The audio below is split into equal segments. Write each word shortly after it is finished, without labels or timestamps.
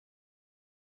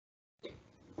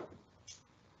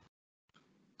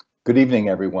Good evening,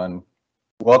 everyone.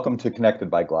 Welcome to Connected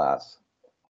by Glass.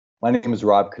 My name is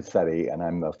Rob Cassetti, and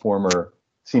I'm the former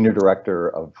Senior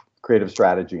Director of Creative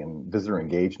Strategy and Visitor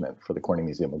Engagement for the Corning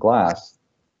Museum of Glass,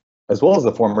 as well as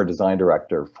the former Design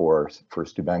Director for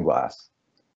Steuben Glass.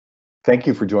 Thank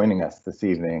you for joining us this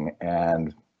evening,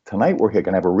 and tonight we're going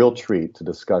to have a real treat to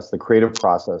discuss the creative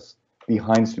process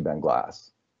behind Steuben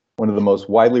Glass, one of the most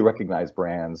widely recognized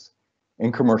brands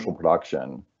in commercial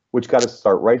production, which got its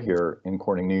start right here in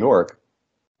Corning, New York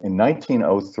in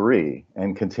 1903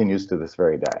 and continues to this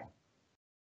very day.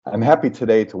 I'm happy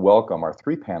today to welcome our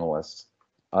three panelists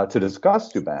to discuss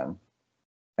Steuben,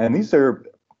 and these are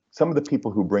some of the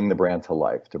people who bring the brand to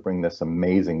life, to bring this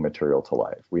amazing material to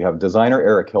life. We have designer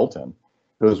Eric Hilton,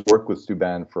 who has worked with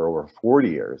Steuben for over 40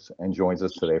 years and joins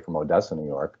us today from Odessa, New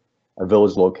York, a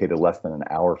village located less than an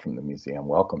hour from the museum.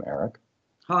 Welcome, Eric.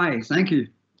 Hi, thank you.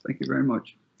 Thank you very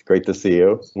much. Great to see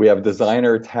you. We have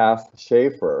designer Taff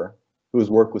Schaefer, who's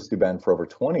worked with Steuben for over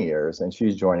 20 years, and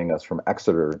she's joining us from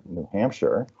Exeter, New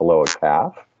Hampshire. Hello,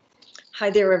 Taff. Hi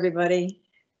there, everybody.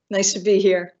 Nice to be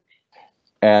here.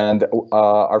 And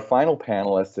our final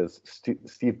panelist is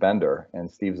Steve Bender, and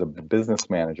Steve's a business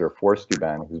manager for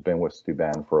Steuben, who's been with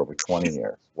Steuben for over 20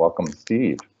 years. Welcome,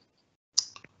 Steve.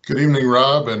 Good evening,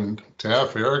 Rob and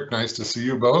Taff. Eric, nice to see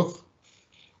you both.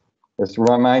 This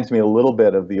reminds me a little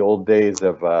bit of the old days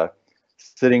of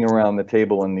sitting around the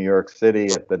table in New York City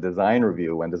at the design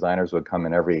review, when designers would come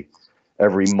in every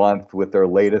month with their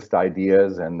latest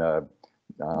ideas, and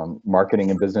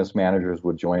marketing and business managers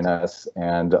would join us,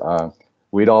 and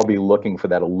we'd all be looking for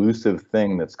that elusive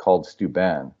thing that's called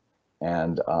Steuben.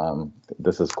 And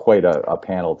this is quite a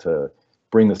panel to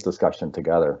bring this discussion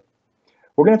together.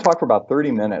 We're going to talk for about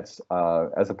 30 minutes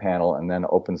as a panel, and then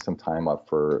open some time up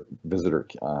for visitor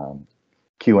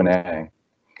Q&A.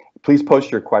 Please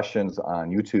post your questions on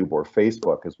YouTube or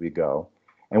Facebook as we go,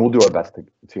 and we'll do our best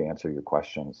to answer your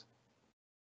questions.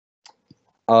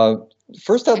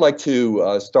 First, I'd like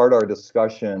to start our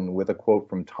discussion with a quote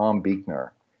from Tom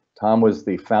Buechner. Tom was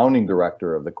the founding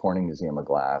director of the Corning Museum of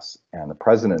Glass and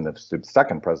the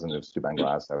second president of Steuben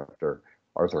Glass after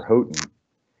Arthur Houghton.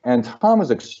 And Tom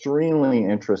was extremely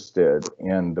interested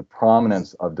in the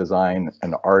prominence of design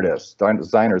and artists,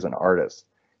 designers and artists,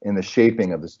 in the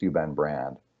shaping of the Steuben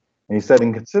brand. And he said,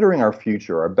 in considering our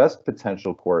future, our best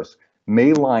potential course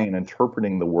may lie in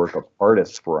interpreting the work of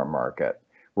artists for a market,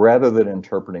 rather than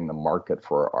interpreting the market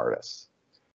for our artists.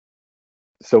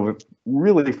 So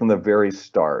really from the very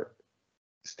start,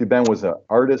 Steuben was an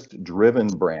artist-driven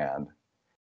brand,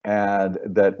 and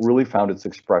that really found its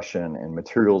expression in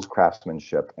materials,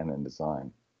 craftsmanship, and in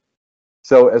design.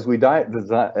 So as we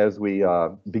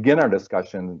begin our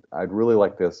discussion, I'd really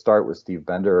like to start with Steve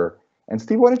Bender. And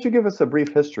Steve, why don't you give us a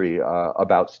brief history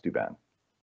about Steuben?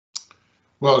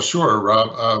 Well, sure,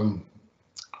 Rob.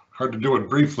 Hard to do it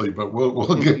briefly, but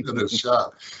we'll give it a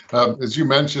shot. As you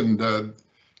mentioned,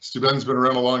 Steuben's been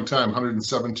around a long time,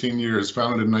 117 years,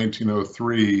 founded in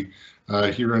 1903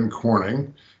 here in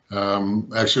Corning.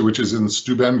 Actually, which is in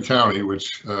Steuben County,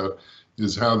 which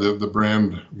is how the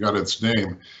brand got its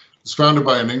name. It's founded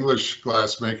by an English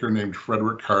glassmaker named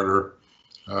Frederick Carter,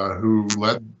 who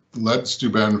led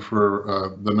Steuben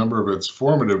for the number of its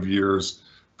formative years,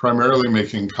 primarily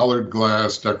making colored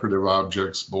glass, decorative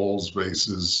objects, bowls,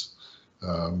 vases,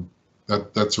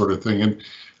 that sort of thing.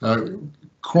 And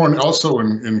also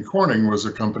in Corning was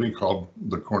a company called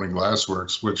the Corning Glass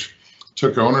Works, which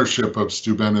took ownership of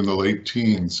Steuben in the late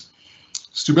teens.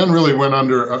 Steuben really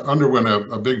underwent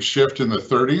a big shift in the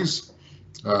 30s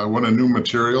when a new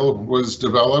material was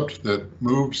developed that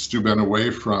moved Steuben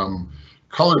away from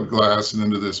colored glass and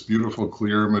into this beautiful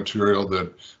clear material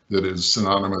that is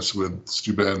synonymous with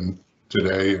Steuben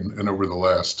today and over the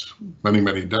last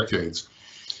many decades.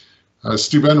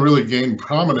 Steuben really gained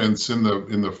prominence in the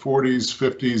 40s,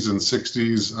 50s, and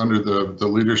 60s under the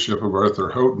leadership of Arthur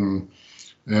Houghton,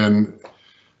 and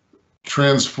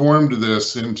transformed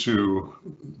this into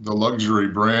the luxury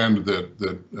brand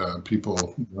that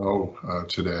people know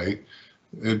today.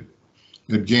 It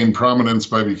gained prominence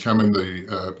by becoming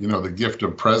the gift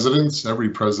of presidents. Every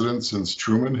president since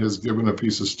Truman has given a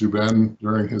piece of Steuben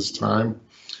during his time.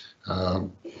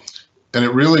 And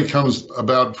it really comes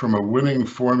about from a winning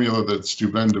formula that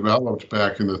Steuben developed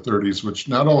back in the 30s, which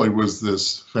not only was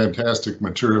this fantastic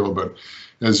material, but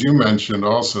as you mentioned,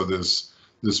 also this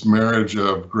marriage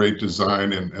of great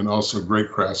design and also great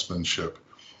craftsmanship.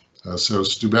 So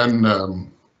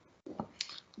Steuben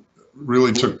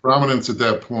really took prominence at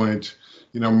that point.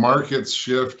 Markets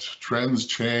shift, trends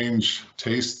change,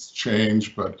 tastes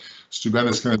change, but Steuben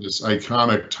is kind of this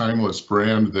iconic, timeless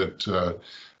brand that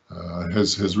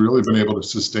has really been able to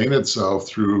sustain itself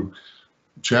through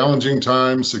challenging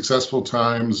times, successful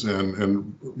times,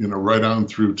 and right on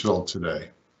through till today.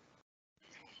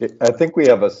 I think we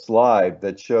have a slide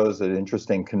that shows an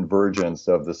interesting convergence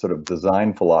of the sort of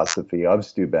design philosophy of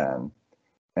Steuben,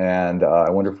 and I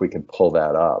wonder if we can pull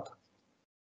that up.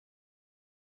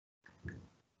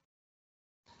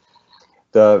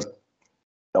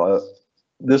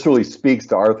 This really speaks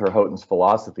to Arthur Houghton's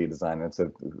philosophy of design. It's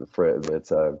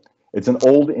an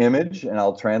old image, and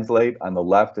I'll translate. On the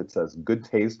left, it says "good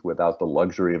taste without the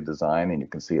luxury of design," and you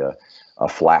can see a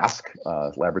flask,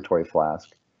 laboratory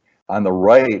flask. On the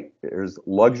right, there's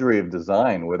luxury of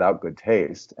design without good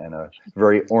taste, and a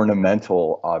very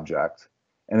ornamental object.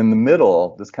 And in the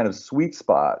middle, this kind of sweet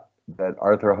spot that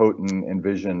Arthur Houghton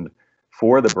envisioned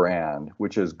for the brand,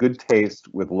 which is good taste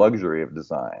with luxury of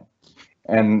design.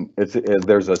 And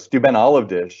there's a Steuben olive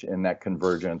dish in that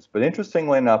convergence, but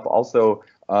interestingly enough, also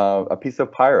a piece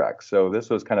of Pyrex. So this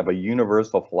was kind of a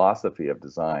universal philosophy of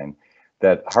design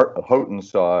that Houghton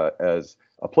saw as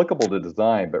applicable to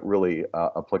design, but really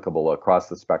applicable across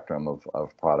the spectrum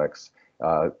of products,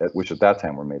 which at that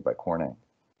time were made by Corning.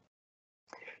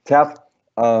 Taff,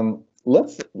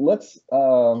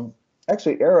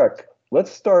 actually, Eric,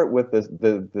 let's start with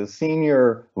the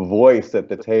senior voice at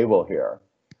the table here.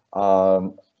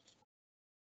 Talk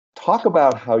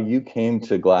about how you came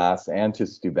to glass and to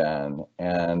Steuben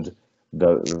and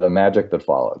the magic that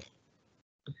followed.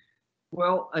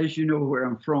 Well, as you know where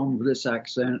I'm from with this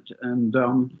accent, and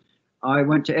I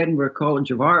went to Edinburgh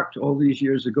College of Art all these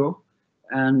years ago,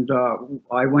 and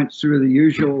I went through the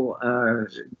usual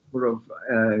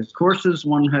courses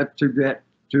one had to get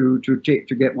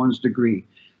to get one's degree.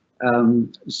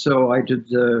 So I did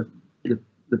the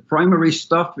primary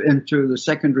stuff into the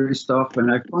secondary stuff,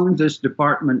 and I found this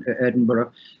department at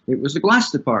Edinburgh. It was the glass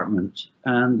department,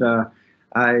 and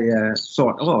I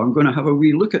thought, oh, I'm going to have a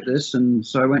wee look at this, and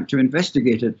so I went to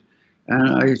investigate it,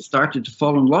 and I started to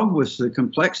fall in love with the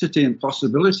complexity and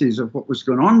possibilities of what was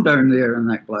going on down there in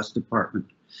that glass department.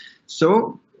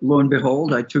 So, lo and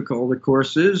behold, I took all the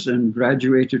courses and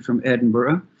graduated from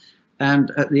Edinburgh,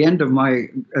 and at the end of my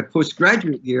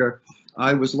postgraduate year,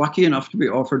 I was lucky enough to be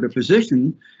offered a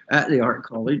position at the Art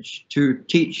College to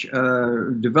teach,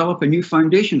 develop a new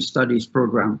foundation studies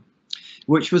program,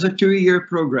 which was a 2-year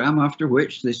program, after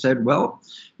which they said, well,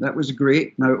 that was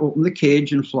great, now open the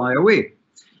cage and fly away.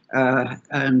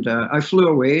 I flew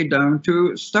away down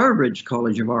to Stourbridge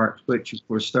College of Art, which of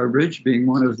course Stourbridge being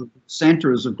one of the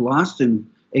centres of glass in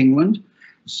England.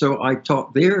 So I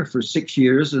taught there for 6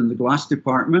 years in the glass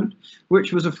department,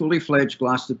 which was a fully fledged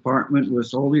glass department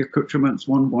with all the accoutrements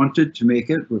one wanted to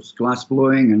make it, with glass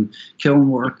blowing and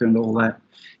kiln work and all that.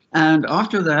 And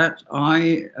after that,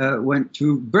 I went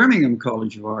to Birmingham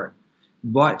College of Art.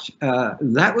 But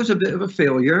that was a bit of a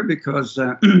failure because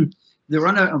they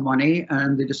ran out of money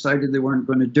and they decided they weren't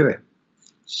going to do it.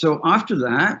 So after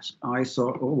that, I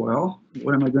thought, oh, well,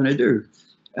 what am I going to do?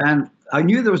 And I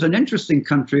knew there was an interesting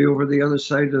country over the other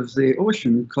side of the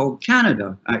ocean called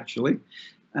Canada, actually.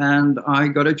 And I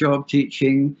got a job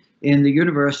teaching in the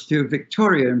University of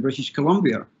Victoria in British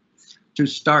Columbia to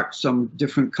start some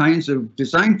different kinds of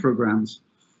design programs.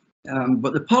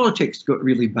 But the politics got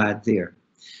really bad there.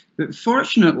 But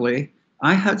fortunately,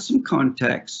 I had some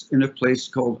contacts in a place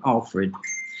called Alfred.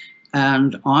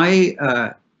 And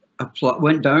I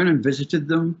went down and visited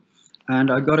them. And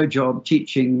I got a job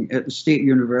teaching at the State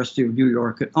University of New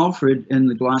York at Alfred in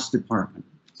the glass department.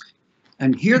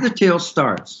 And here the tale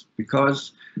starts,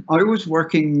 because I was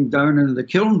working down in the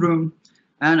kiln room,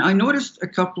 and I noticed a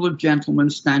couple of gentlemen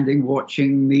standing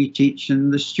watching me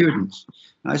teaching the students.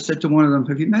 I said to one of them,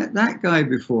 have you met that guy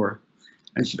before?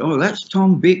 I said, oh, that's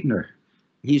Tom Beekner.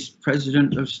 He's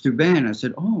president of Steuben. I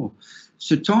said, oh.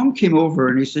 So Tom came over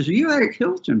and he says, are you Eric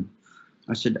Hilton?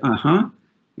 I said, uh-huh.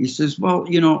 He says, well,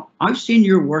 you know, I've seen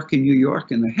your work in New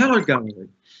York in the Heller Gallery,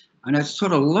 and I'd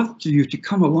sort of love you to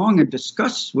come along and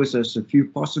discuss with us a few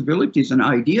possibilities and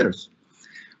ideas.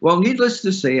 Well, needless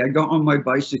to say, I got on my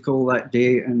bicycle that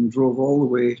day and drove all the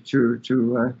way to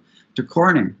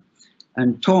Corning.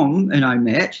 And Tom and I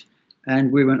met,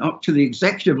 and we went up to the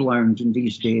executive lounge in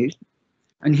these days.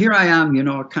 And here I am, you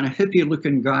know, a kind of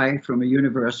hippie-looking guy from a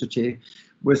university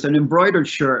with an embroidered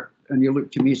shirt. And he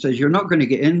looked to me and says, you're not going to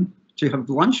get in to have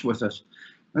lunch with us.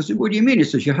 I said, what do you mean? He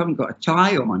says, you haven't got a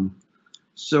tie on.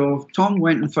 So Tom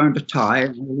went and found a tie,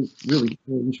 really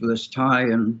strange with this tie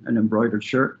and an embroidered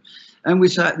shirt. And we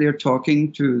sat there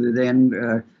talking to the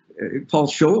then Paul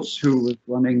Schultz, who was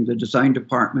running the design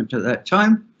department at that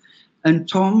time. And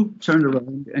Tom turned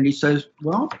around and he says,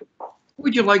 well,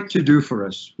 would you like to do for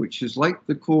us? Which is like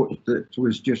the quote that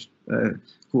was just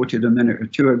quoted a minute or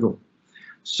two ago.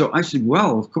 So I said,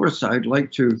 well, of course, I'd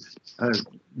like to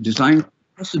design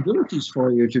possibilities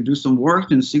for you to do some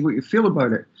work and see what you feel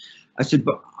about it. I said,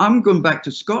 but I'm going back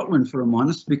to Scotland for a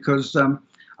month because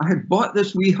I had bought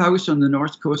this wee house on the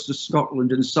north coast of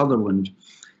Scotland in Sutherland.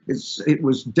 It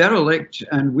was derelict,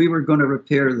 and we were going to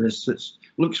repair this. It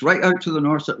looks right out to the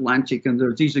North Atlantic, and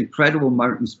there's these incredible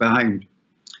mountains behind.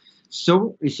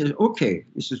 So he says, okay.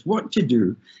 He says, what to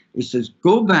do? He says,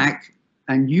 go back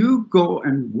and you go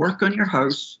and work on your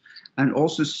house and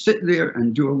also sit there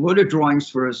and do a load of drawings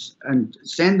for us and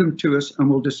send them to us and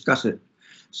we'll discuss it.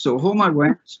 So home I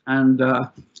went and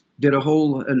did a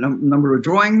whole number of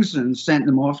drawings and sent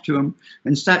them off to him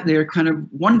and sat there kind of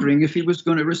wondering if he was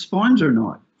going to respond or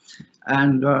not.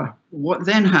 And what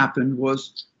then happened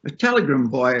was a telegram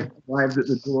boy arrived at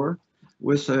the door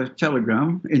with a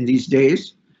telegram in these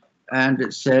days. And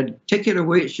it said, ticket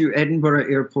awaits you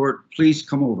Edinburgh Airport, please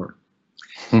come over.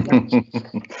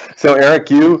 So Eric,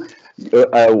 you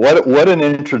what an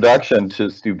introduction to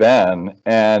Steuben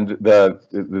and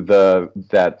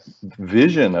that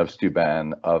vision of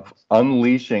Steuben of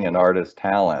unleashing an artist's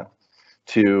talent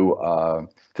to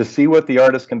see what the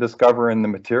artist can discover in the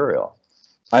material.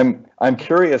 I'm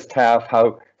curious, Taff,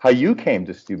 how you came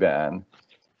to Steuben,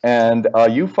 and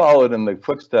you followed in the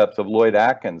footsteps of Lloyd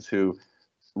Atkins, who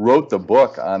wrote the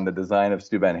book on the design of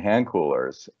Steuben hand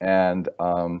coolers, and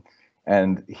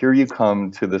here you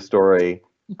come to the story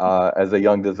as a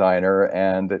young designer.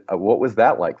 And what was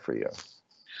that like for you?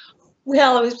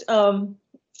 Well,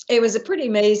 it was a pretty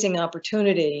amazing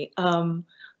opportunity.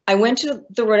 I went to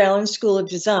the Rhode Island School of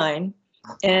Design,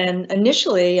 and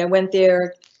initially I went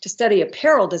there to study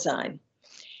apparel design.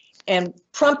 And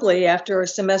promptly after a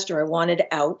semester, I wanted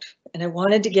out and I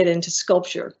wanted to get into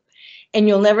sculpture. And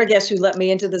you'll never guess who let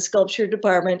me into the sculpture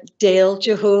department, Dale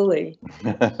Chihuly,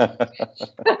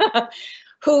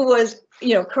 who was,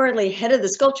 currently head of the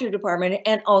sculpture department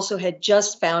and also had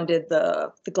just founded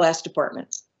the glass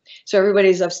department. So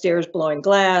everybody's upstairs blowing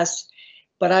glass,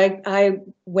 but I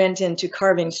went into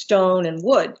carving stone and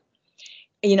wood.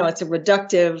 It's a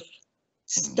reductive,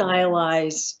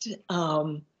 stylized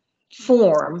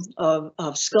form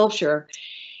of sculpture.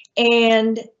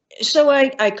 And so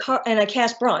I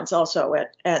cast bronze also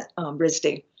at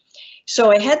RISD.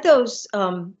 So I had those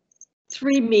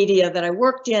three media that I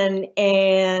worked in,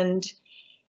 and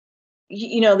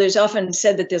there's often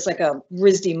said that there's like a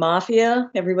RISD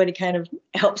mafia. Everybody kind of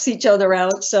helps each other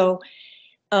out. So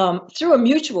through a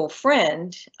mutual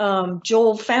friend,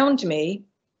 Joel found me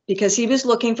because he was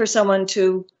looking for someone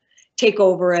to take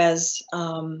over as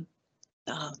Lloyd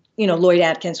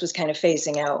Atkins was kind of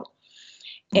phasing out.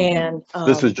 And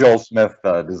this is Joel Smith,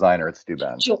 designer at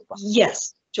Steuben.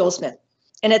 Yes, Joel Smith.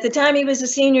 And at the time he was a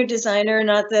senior designer,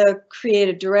 not the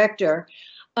creative director.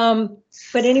 But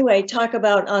anyway, talk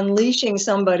about unleashing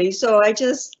somebody. So I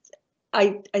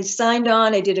signed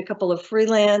on, I did a couple of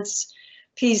freelance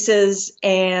pieces,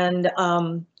 and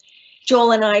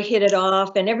Joel and I hit it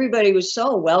off, and everybody was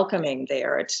so welcoming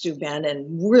there at Steuben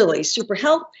and really super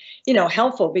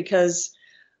helpful because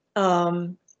my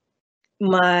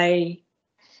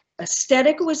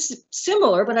aesthetic was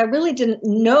similar, but I really didn't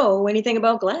know anything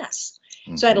about glass.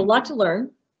 Mm-hmm. So I had a lot to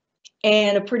learn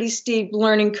and a pretty steep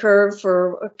learning curve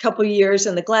for a couple of years,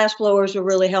 and the glass blowers were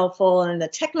really helpful. And the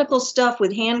technical stuff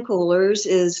with hand coolers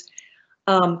is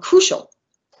crucial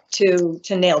to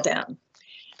nail down.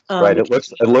 Right, it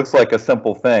looks like a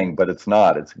simple thing, but it's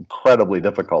not. It's incredibly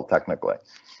difficult technically.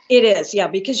 It is, yeah,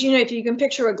 because if you can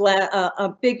picture a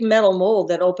big metal mold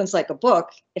that opens like a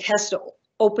book, it has to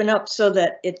open up so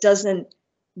that it doesn't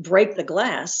break the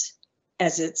glass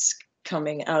as it's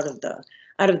coming out of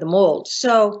the mold.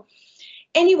 So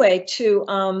anyway, to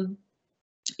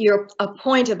a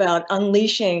point about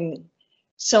unleashing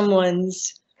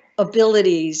someone's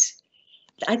abilities,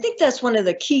 I think that's one of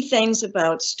the key things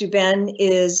about Steuben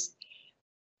is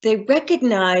they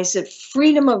recognize that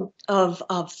freedom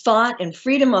of thought and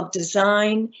freedom of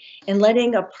design and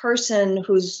letting a person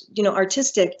who's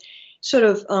artistic sort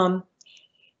of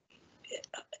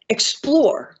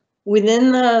explore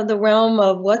within the realm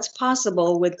of what's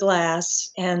possible with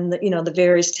glass and the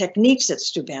various techniques at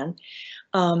Steuben,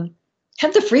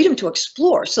 have the freedom to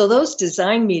explore. So those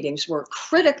design meetings were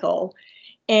critical,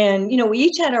 and we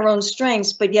each had our own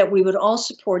strengths, but yet we would all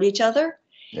support each other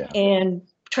and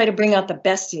try to bring out the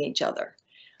best in each other.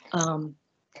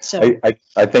 So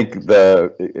I think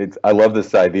I love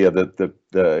this idea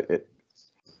that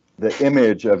the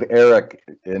image of Eric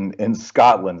in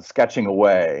Scotland sketching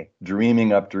away,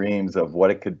 dreaming up dreams of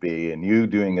what it could be, and you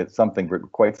doing something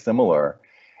quite similar.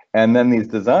 And then these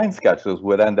design sketches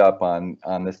would end up on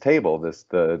this table,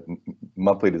 the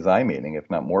monthly design meeting, if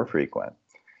not more frequent.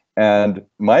 And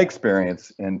my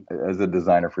experience as a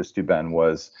designer for Steuben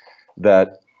was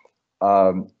that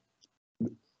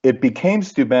it became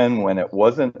Steuben when it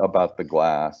wasn't about the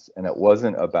glass, and it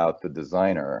wasn't about the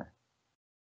designer,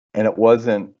 and it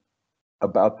wasn't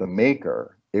about the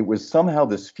maker. It was somehow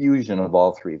this fusion of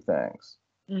all three things.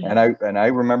 Mm-hmm. And I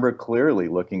remember clearly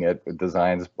looking at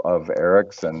designs of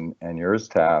Eric's and yours,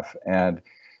 Taff, and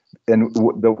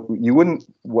you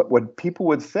wouldn't, what people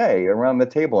would say around the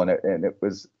table, and it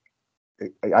was,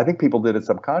 I think people did it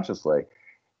subconsciously,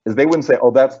 is they wouldn't say,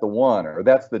 oh, that's the one, or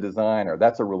that's the design, or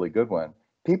that's a really good one.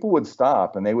 People would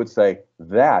stop and they would say,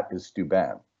 that is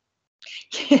Steuben.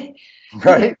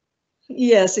 Right?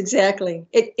 Yes, exactly.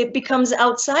 It becomes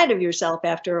outside of yourself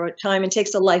after a time and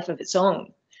takes a life of its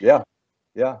own. Yeah,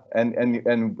 yeah. And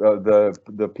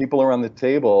the people around the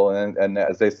table, and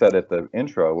as they said at the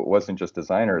intro, it wasn't just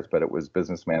designers, but it was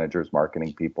business managers,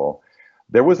 marketing people.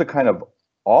 There was a kind of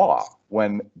awe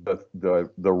when the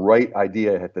right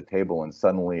idea hit the table and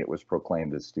suddenly it was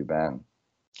proclaimed as Steuben.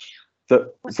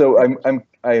 So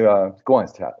I go on,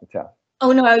 Taff.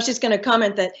 Oh no, I was just going to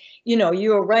comment that, you know, you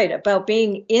were right about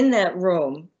being in that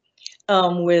room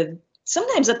with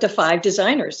sometimes up to 5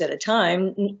 designers at a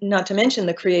time, not to mention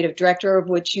the creative director, of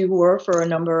which you were for a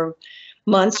number of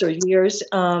months or years.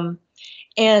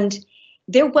 And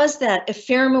there was that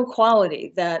ephemeral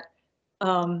quality that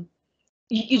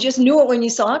you just knew it when you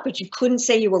saw it, but you couldn't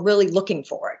say you were really looking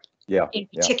for it. Yeah. In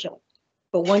particular. Yeah.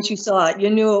 But once you saw it, you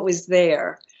knew it was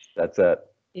there. That's it.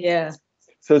 Yeah.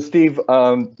 So Steve,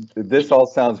 this all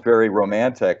sounds very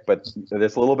romantic, but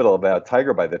there's a little bit of a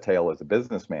tiger by the tail as a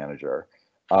business manager.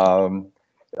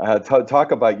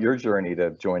 Talk about your journey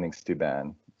to joining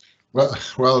Steuben.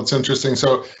 Well, it's interesting.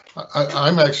 So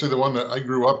I'm actually the one that I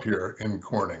grew up here in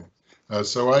Corning.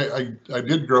 So I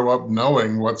did grow up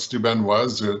knowing what Steuben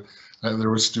was. There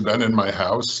was Steuben in my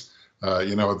house.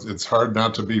 You know, it's hard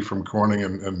not to be from Corning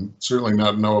and certainly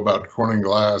not know about Corning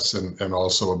glass and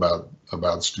also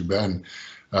about Steuben.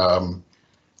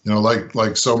 You know,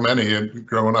 like so many,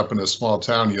 growing up in a small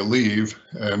town, you leave,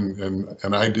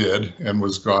 and I did, and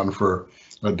was gone for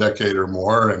a decade or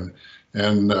more,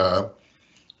 and I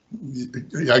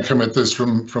come at this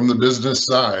from the business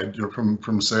side,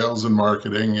 from sales and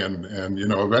marketing, and you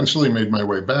know, eventually made my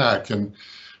way back. And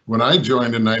when I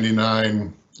joined in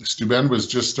 '99, Steuben was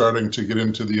just starting to get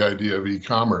into the idea of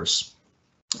e-commerce,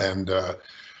 and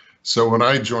so when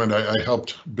I joined, I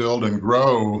helped build and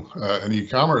grow an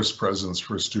e-commerce presence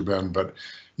for Steuben. But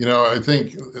you know, I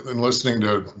think in listening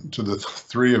to the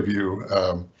three of you,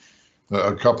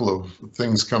 a couple of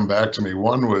things come back to me.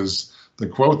 One was the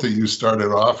quote that you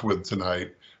started off with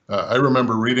tonight. I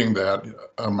remember reading that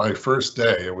on my first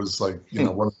day. It was like, you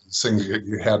know, one of the things that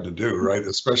you had to do, right?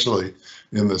 Especially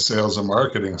in the sales and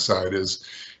marketing side is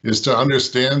to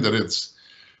understand that it's,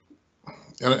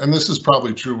 and this is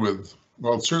probably true with,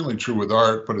 well, it's certainly true with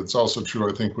art, but it's also true,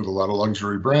 I think, with a lot of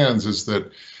luxury brands, is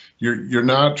that you're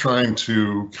not trying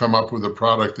to come up with a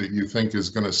product that you think is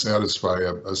going to satisfy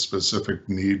a specific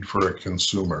need for a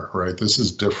consumer, right? This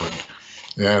is different.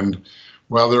 And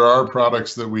while there are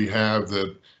products that we have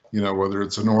that, you know, whether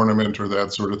it's an ornament or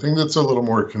that sort of thing, that's a little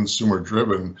more consumer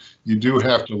driven, you do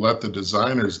have to let the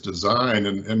designers design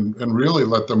and really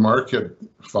let the market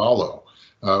follow,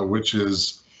 which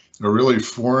is a really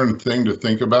foreign thing to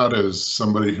think about as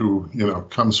somebody who, you know,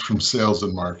 comes from sales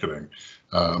and marketing.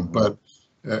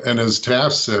 And as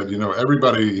Taff said, you know,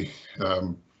 everybody,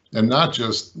 and not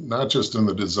just in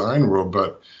the design world,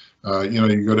 but you know,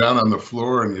 you go down on the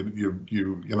floor and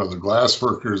you know, the glass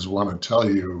workers want to tell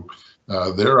you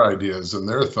their ideas and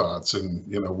their thoughts and,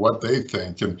 you know, what they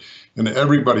think, and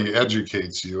everybody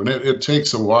educates you. And it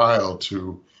takes a while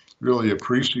to really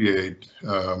appreciate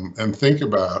and think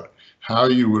about how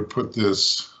you would put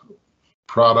this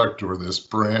product or this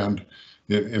brand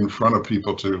in front of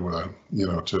people to, you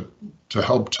know, to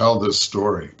help tell this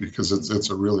story, because it's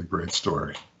a really great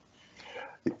story.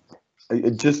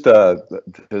 Just to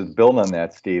build on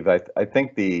that, Steve, I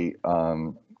think the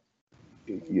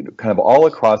you know, kind of all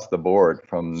across the board,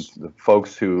 from the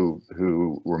folks who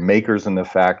were makers in the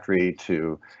factory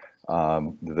to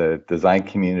the design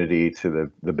community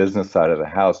to the business side of the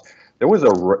house,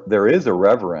 there is a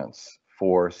reverence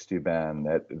for Steuben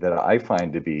that I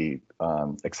find to be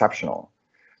exceptional.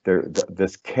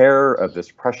 This care of this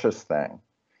precious thing,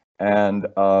 and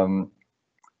I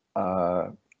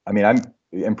mean, I'm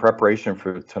in preparation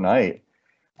for tonight.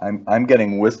 I'm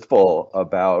getting wistful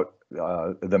about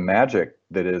the magic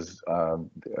that is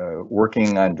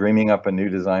working on dreaming up a new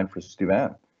design for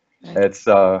Steuben. It's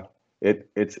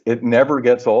it never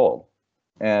gets old.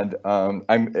 And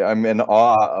I'm in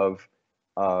awe of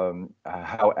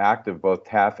how active both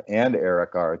Taff and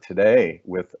Eric are today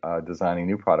with designing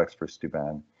new products for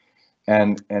Steuben.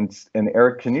 And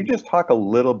Eric, can you just talk a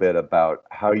little bit about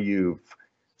how you've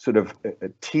sort of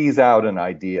tease out an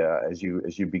idea as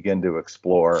you begin to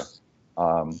explore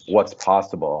what's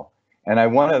possible? And I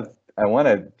want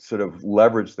to sort of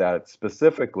leverage that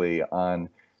specifically on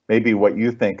maybe what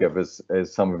you think of as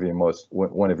some of your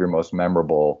one of your most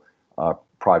memorable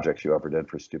projects you ever did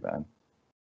for Steuben.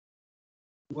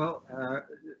 Well,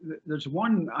 there's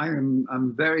one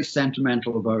I'm very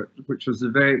sentimental about, which was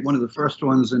one of the first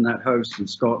ones in that house in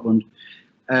Scotland.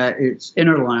 It's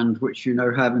Innerland, which you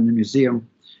now have in the museum.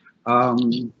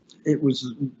 It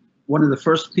was one of the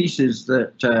first pieces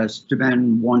that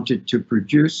Steuben wanted to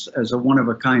produce as a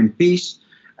one-of-a-kind piece.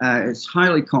 It's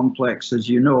highly complex, as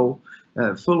you know,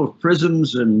 full of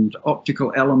prisms and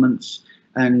optical elements.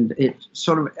 And it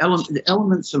sort of the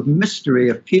elements of mystery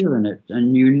appear in it,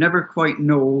 and you never quite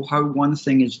know how one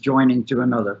thing is joining to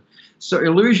another. So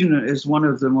illusion is one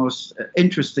of the most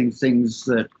interesting things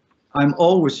that I'm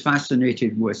always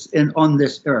fascinated with on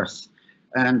this earth,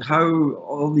 and how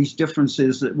all these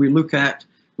differences that we look at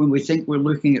when we think we're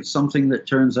looking at something that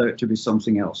turns out to be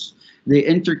something else. The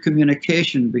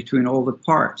intercommunication between all the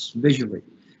parts visually,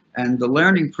 and the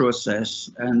learning process,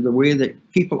 and the way that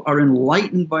people are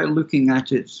enlightened by looking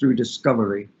at it through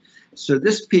discovery. So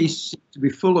this piece seems to be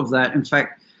full of that. In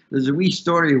fact, there's a wee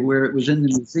story where it was in the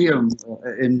museum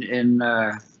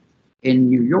in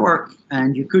New York,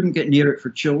 and you couldn't get near it for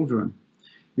children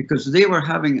because they were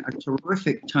having a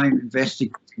terrific time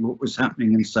investigating what was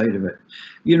happening inside of it.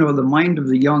 You know, the mind of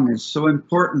the young is so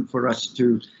important for us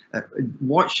to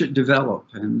watch it develop.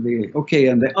 And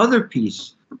the other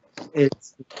piece,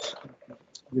 it's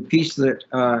the piece that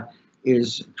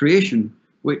is creation,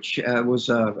 which was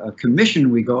a commission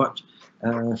we got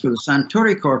for the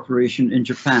Suntory Corporation in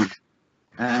Japan.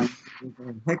 And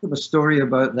there's a heck of a story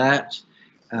about that.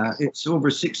 It's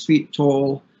over 6 feet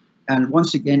tall. And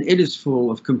once again, it is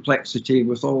full of complexity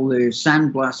with all the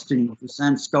sandblasting, the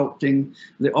sand sculpting,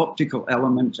 the optical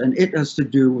element, and it has to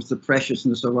do with the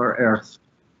preciousness of our earth.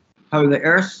 How the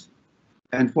earth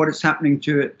and what is happening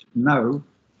to it now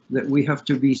that we have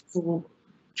to be so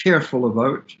careful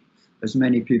about, as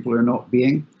many people are not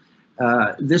being.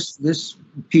 This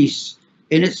piece,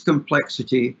 in its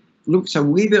complexity, looks a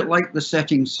wee bit like the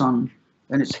setting sun,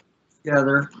 and it's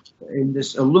together in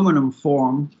this aluminum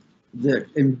form that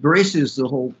embraces the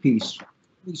whole piece.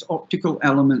 These optical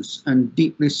elements and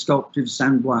deeply sculpted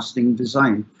sandblasting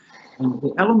design. And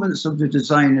the elements of the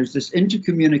design is this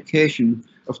intercommunication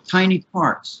of tiny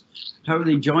parts, how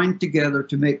they join together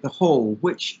to make the whole,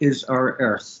 which is our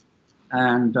earth.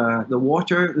 And the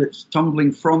water that's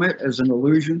tumbling from it as an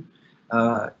illusion,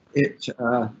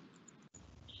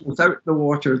 without the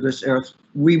water, this earth,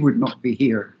 we would not be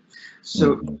here.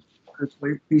 So it's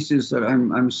pieces that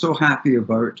I'm so happy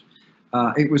about.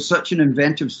 It was such an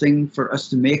inventive thing for us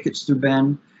to make at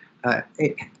Steuben.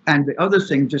 And the other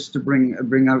thing, just to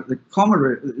bring out the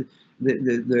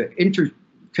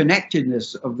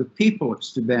interconnectedness of the people at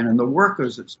Steuben and the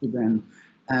workers at Steuben,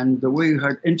 and the way we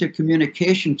had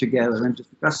intercommunication together and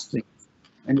discussed things.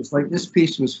 And it's like this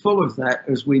piece was full of that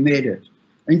as we made it.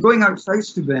 And going outside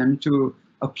Steuben to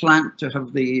a plant to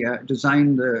have the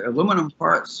design the aluminum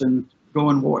parts and go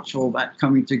and watch all that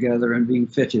coming together and being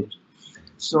fitted.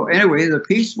 So anyway, the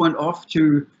piece went off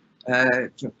to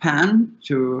Japan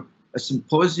to a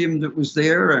symposium that was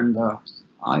there, and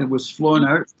I was flown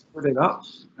out to put it up,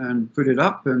 and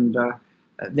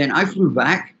then I flew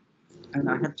back, and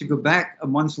I had to go back a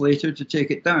month later to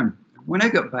take it down. When I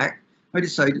got back, I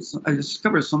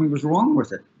discovered something was wrong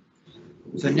with it.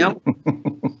 It was an element.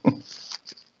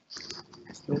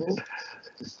 So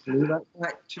flew that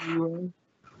back to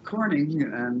Corning,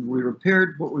 and we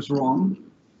repaired what was wrong.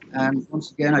 And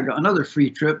once again, I got another free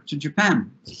trip to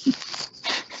Japan.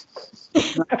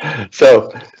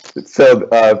 So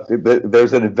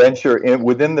there's an adventure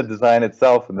within the design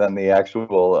itself, and then the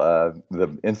actual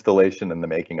the installation and the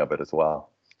making of it as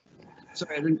well.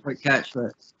 Sorry, I didn't quite catch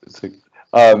that.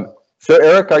 So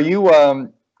Eric, are you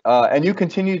and you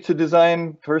continue to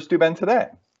design for Steuben today?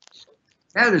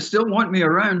 Yeah, they still want me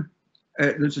around.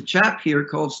 There's a chap here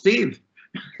called Steve.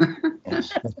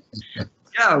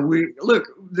 Yeah,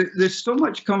 there's so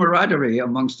much camaraderie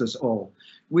amongst us all.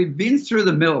 We've been through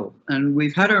the mill, and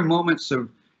we've had our moments of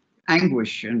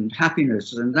anguish and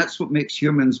happiness, and that's what makes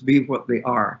humans be what they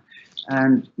are.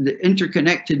 And the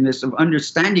interconnectedness of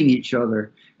understanding each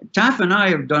other. Taff and I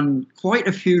have done quite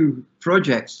a few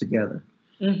projects together.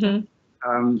 Mm-hmm.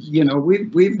 You know,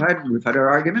 we've had our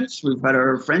arguments, we've had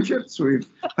our friendships, we've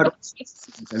had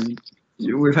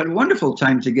a wonderful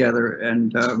time together,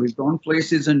 and we've gone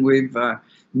places, and we've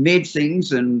made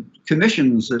things and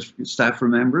commissions as staff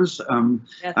remembers.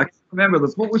 Yeah. I can't remember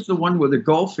what was the one with the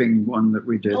golfing one that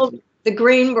we did? Oh, the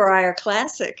Greenbrier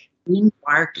Classic.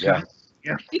 Greenbrier. Yeah.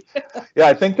 Yeah. Yeah,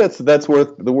 I think that's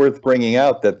worth bringing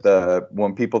out, that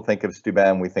when people think of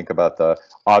Steuben, we think about the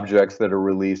objects that are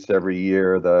released every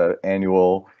year, the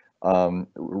annual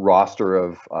roster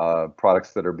of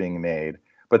products that are being made,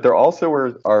 but there also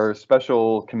are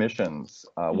special commissions,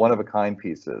 one-of-a-kind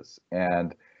pieces,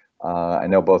 and I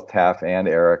know both Taff and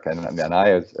Eric and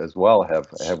I as well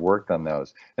have worked on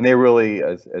those, and they really,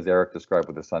 as Eric described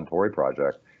with the Suntory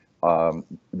project,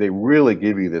 they really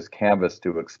give you this canvas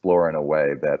to explore in a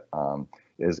way that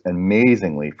is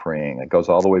amazingly freeing. It goes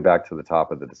all the way back to the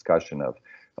top of the discussion of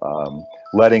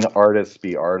letting artists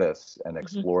be artists and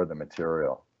explore the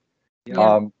material.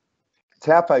 Yeah.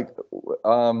 Taff,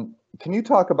 can you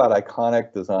talk about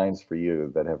iconic designs for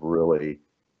you that have really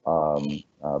been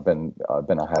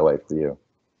a highlight for you?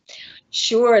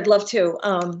 Sure, I'd love to.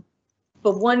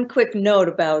 But one quick note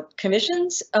about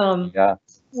commissions. Yeah.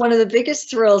 One of the biggest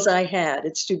thrills I had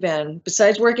at Steuben,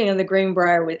 besides working on the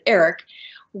Greenbrier with Eric,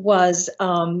 was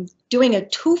doing a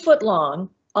 2-foot-long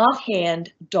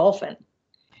offhand dolphin.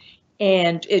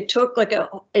 And it took like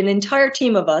an entire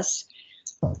team of us,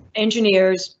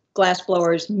 engineers, glass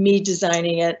blowers, me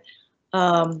designing it.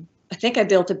 I think I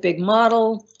built a big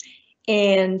model,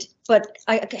 but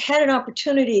I had an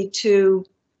opportunity to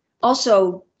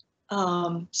also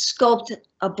sculpt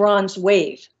a bronze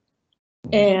wave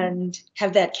and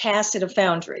have that cast at a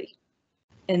foundry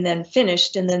and then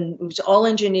finished, and then it was all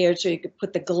engineered so you could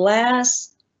put the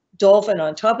glass dolphin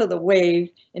on top of the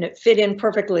wave and it fit in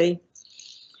perfectly.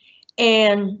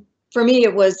 And for me,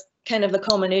 it was kind of the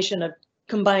culmination of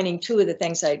combining two of the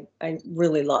things I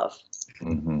really love.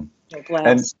 Mm-hmm.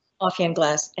 Glass, offhand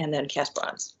glass, and then cast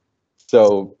bronze.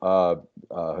 So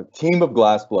a team of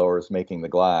glass blowers making the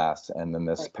glass, and then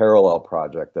this parallel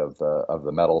project of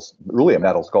the metals, really a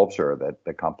metal sculpture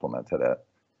that complemented it.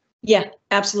 Yeah,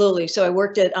 absolutely. So I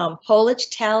worked at Polish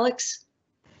Talix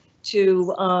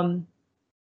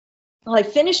I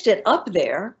finished it up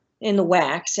there in the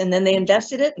wax, and then they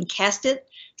invested it and cast it.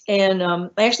 And I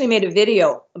actually made a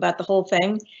video about the whole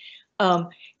thing,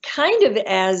 kind of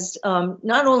as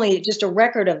not only just a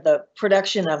record of the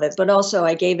production of it, but also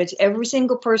I gave it to every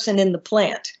single person in the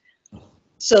plant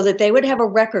so that they would have a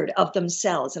record of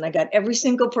themselves. And I got every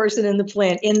single person in the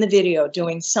plant in the video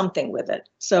doing something with it.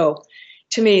 So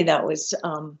to me, that was,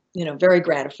 very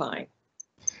gratifying.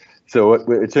 So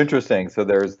it's interesting. So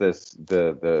there's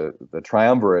the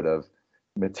triumvirate of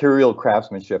material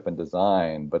craftsmanship and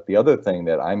design, but the other thing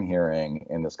that I'm hearing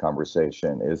in this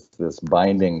conversation is this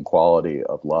binding quality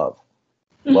of love.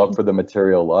 Love for the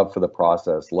material, love for the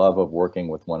process, love of working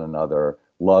with one another,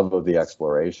 love of the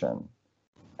exploration.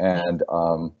 And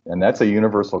that's a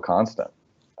universal constant.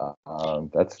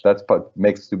 That's what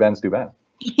makes Steuben Steuben.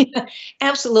 Yeah,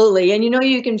 absolutely. And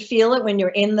you can feel it when you're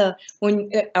in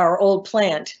our old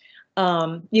plant.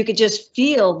 You could just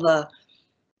feel the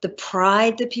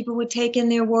pride that people would take in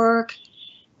their work,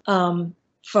 from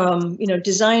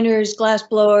designers, glass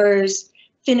blowers,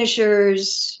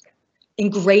 finishers,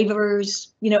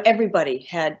 engravers. Everybody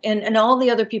had, and all the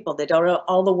other people that did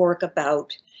all the work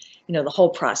about the whole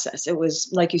process. It was,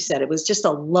 like you said, it was just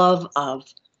a love of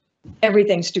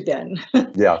everything Steuben.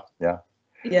 Yeah.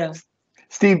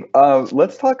 Steve,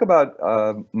 let's talk about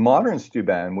modern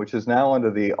Steuben, which is now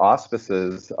under the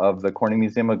auspices of the Corning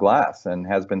Museum of Glass and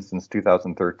has been since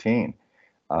 2013.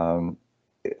 Can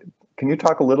you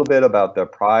talk a little bit about the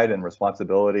pride and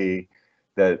responsibility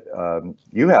that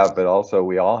you have, but also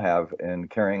we all have, in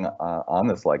carrying on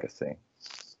this legacy?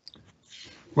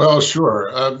 Well, sure.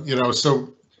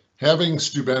 So having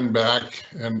Steuben back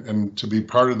and to be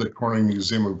part of the Corning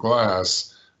Museum of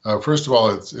Glass, first of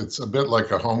all, it's a bit like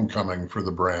a homecoming for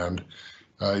the brand.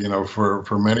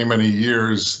 For many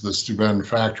years, the Steuben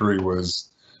factory was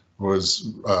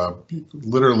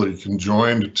literally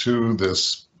conjoined to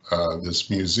this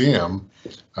museum,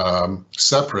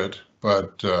 separate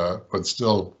but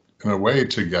still in a way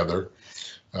together.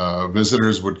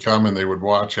 Visitors would come and they would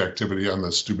watch activity on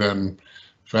the Steuben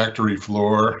factory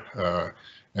floor,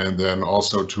 and then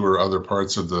also tour other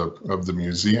parts of the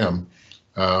museum.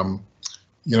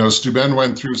 Steuben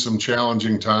went through some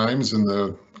challenging times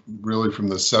really from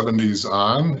the 70s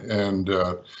on, and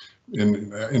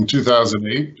in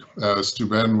 2008,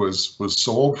 Steuben was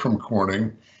sold from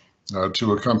Corning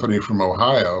to a company from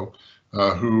Ohio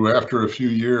who after a few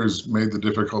years made the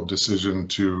difficult decision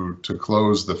to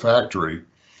close the factory.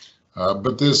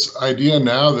 But this idea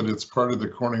now that it's part of the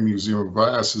Corning Museum of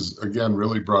Glass has again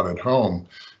really brought it home.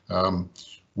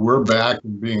 We're back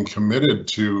and being committed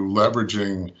to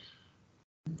leveraging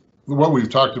what we've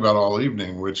talked about all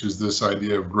evening, which is this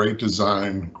idea of great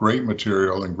design, great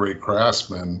material, and great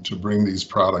craftsmen to bring these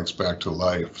products back to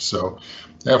life. So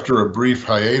after a brief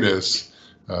hiatus,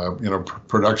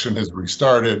 production has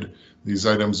restarted. These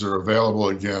items are available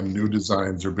again, new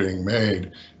designs are being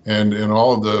made, and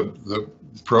all of the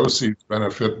proceeds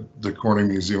benefit the Corning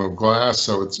Museum of Glass.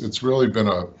 So it's really been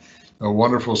a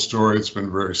wonderful story. It's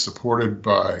been very supported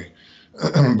by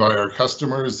our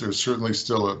customers. There's certainly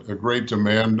still a great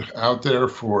demand out there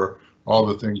for all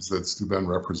the things that Steuben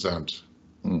represent.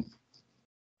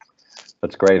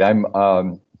 That's great. I'm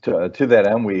to that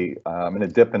end, I'm going to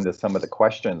dip into some of the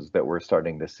questions that we're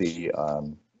starting to see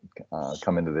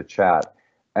come into the chat,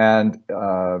 and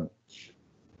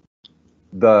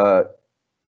the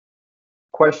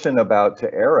question to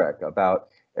Eric,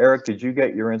 did you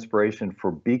get your inspiration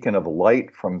for Beacon of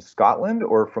Light from Scotland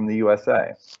or from the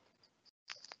USA?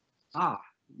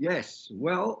 Yes.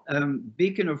 Well,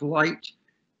 Beacon of Light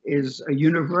is a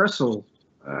universal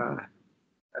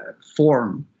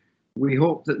form. We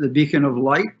hope that the beacon of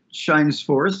light shines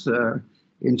forth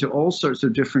into all sorts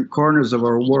of different corners of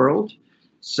our world.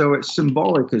 So it's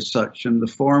symbolic as such, and the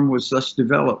form was thus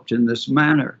developed in this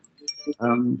manner.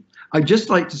 I'd just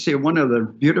like to say one other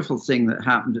beautiful thing that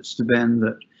happened at Steuben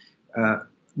that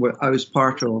I was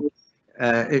part of.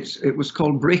 It was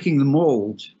called Breaking the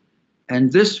Mold.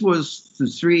 And this was the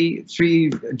three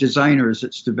designers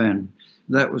at Steuben.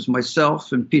 That was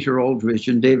myself and Peter Aldridge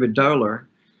and David Dowler.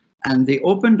 And they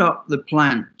opened up the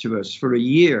plant to us for a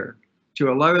year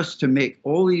to allow us to make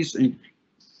all these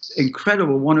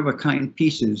incredible one-of-a-kind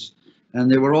pieces. And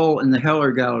they were all in the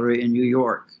Heller Gallery in New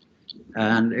York.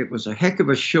 And it was a heck of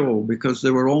a show because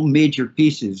they were all major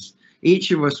pieces.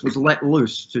 Each of us was let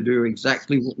loose to do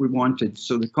exactly what we wanted.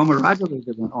 So the camaraderie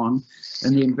that went on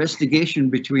and the investigation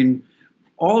between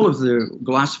all of the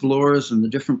glass floors and the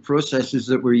different processes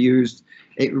that were used,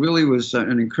 it really was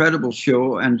an incredible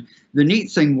show. And the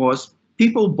neat thing was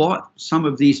people bought some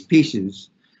of these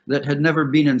pieces that had never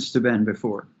been in Steuben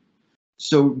before.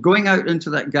 So going out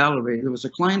into that gallery, there was a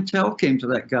clientele came to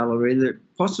that gallery that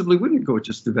possibly wouldn't go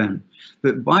to Steuben.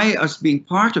 But by us being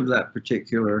part of that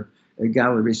particular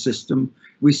gallery system,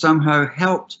 we somehow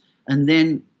helped. And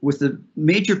then with the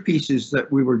major pieces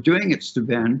that we were doing at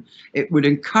Steuben, it would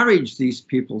encourage these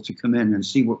people to come in and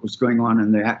see what was going on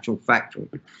in the actual factory.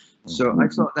 So I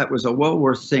thought that was a well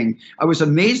worth thing. I was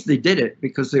amazed they did it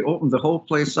because they opened the whole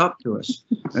place up to us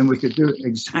and we could do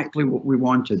exactly what we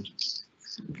wanted.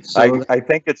 So I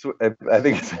think it's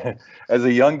as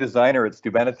a young designer at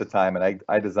Steuben at the time, and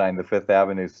I designed the Fifth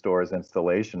Avenue store's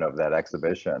installation of that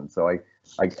exhibition. So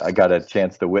I got a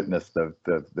chance to witness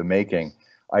the making.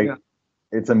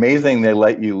 It's amazing they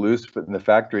let you loose in the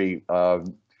factory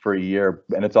for a year,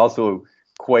 and it's also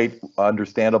quite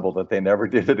understandable that they never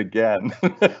did it again.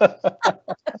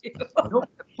 The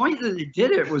point that they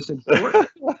did it was important.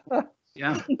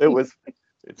 Yeah,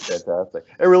 it's fantastic.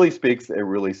 It really speaks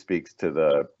to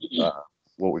the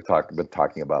what we've been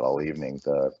talking about all evening.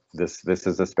 This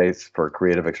is a space for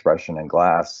creative expression in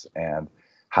glass, and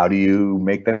how do you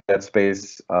make that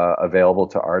space available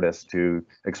to artists to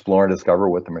explore and discover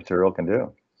what the material can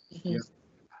do?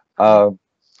 Mm-hmm.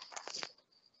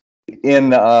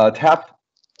 In TAF,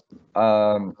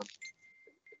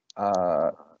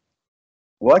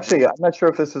 well, actually, I'm not sure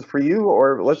if this is for you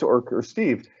or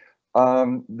Steve.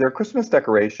 Their Christmas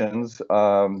decorations.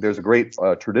 There's a great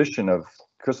tradition of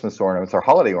Christmas ornaments or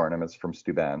holiday ornaments from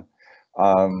Steuben.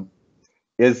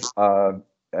 Is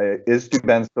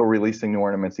Steuben still releasing new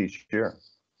ornaments each year?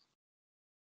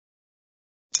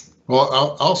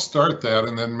 Well, I'll start that,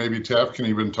 and then maybe Taff can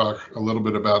even talk a little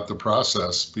bit about the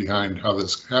process behind how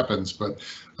this happens. But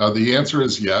the answer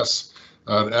is yes.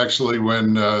 Actually,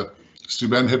 when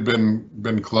Steuben had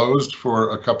been closed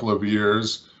for a couple of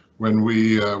years, when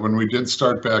we did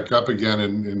start back up again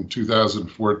in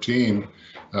 2014,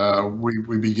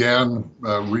 we began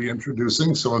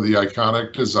reintroducing some of the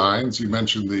iconic designs. You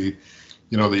mentioned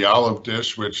the olive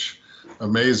dish, which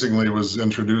amazingly was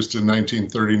introduced in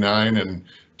 1939 and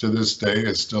to this day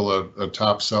is still a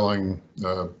top-selling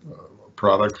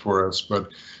product for us. But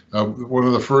one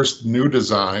of the first new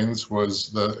designs was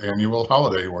the annual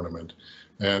holiday ornament,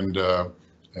 and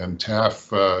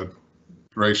Taff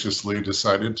graciously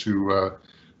decided to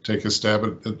take a stab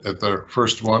at the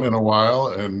first one in a while,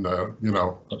 and you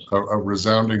know, a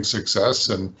resounding success,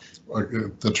 and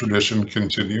the tradition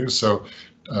continues. So,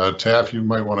 Taff, you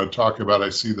might want to talk about. I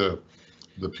see the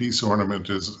piece ornament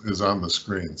is on the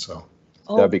screen, so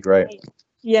that'd be great.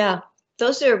 Yeah,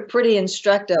 those are pretty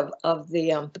instructive of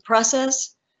the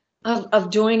process of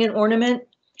doing an ornament.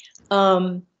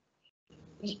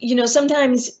 You know,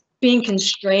 sometimes being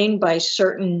constrained by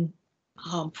certain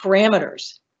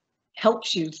parameters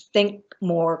helps you think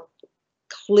more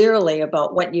clearly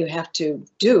about what you have to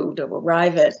do to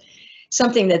arrive at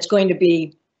something that's going to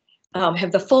be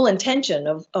have the full intention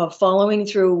of following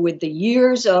through with the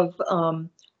years of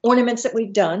ornaments that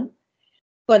we've done,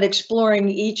 but exploring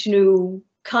each new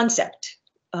concept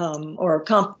or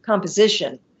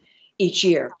composition each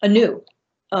year anew.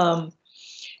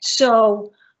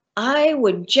 So I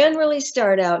would generally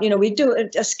start out, you know, we do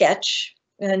a sketch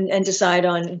and decide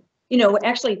on, you know,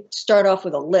 actually start off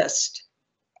with a list,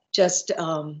 just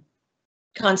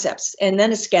concepts, and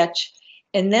then a sketch.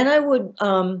 And then I would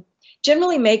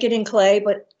generally make it in clay,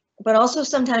 but also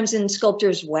sometimes in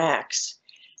sculptor's wax,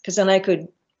 because then I could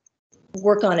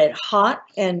work on it hot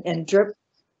and drip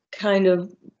kind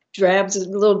of drabs,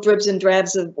 little drips and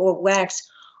drabs of wax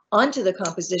onto the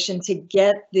composition to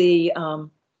get the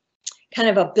kind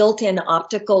of a built-in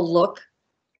optical look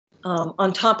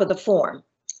on top of the form.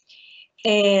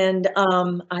 And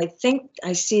I think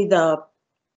I see the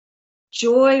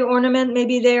joy ornament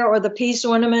maybe there, or the peace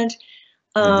ornament.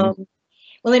 Well,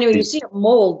 anyway, you see a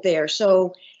mold there.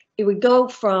 So it would go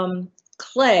from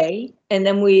clay, and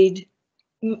then we'd,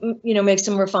 you know, make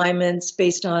some refinements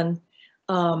based on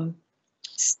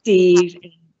Steve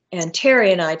and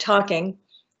Terry and I talking,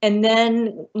 and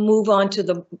then move on to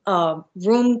the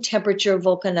room temperature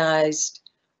vulcanized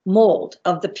mold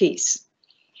of the piece.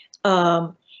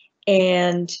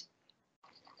 And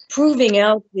proving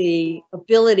out the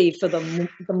ability for the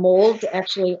mold to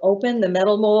actually open, the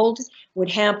metal mold,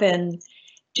 would happen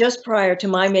just prior to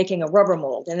my making a rubber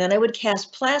mold. And then I would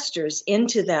cast plasters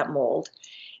into that mold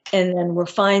and then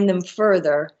refine them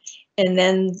further. And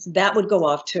then that would go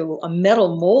off to a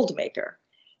metal mold maker.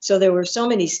 So there were so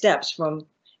many steps, from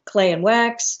clay and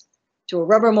wax to a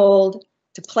rubber mold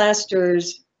to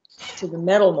plasters to the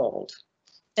metal mold.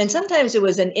 And sometimes it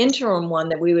was an interim one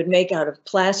that we would make out of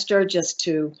plaster, just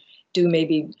to do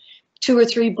maybe 2 or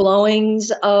 3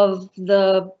 blowings of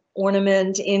the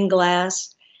ornament in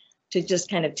glass to just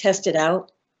kind of test it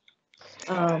out.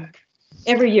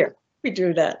 Every year we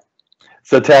do that.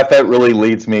 So Taff, that really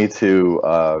leads me to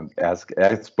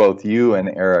ask both you and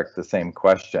Eric the same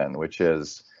question, which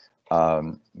is, I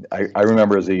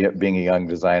remember as being a young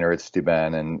designer at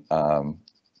Steuben, and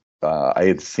I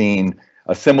had seen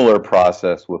a similar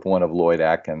process with one of Lloyd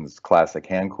Atkins' classic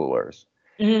hand coolers.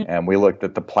 And we looked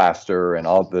at the plaster and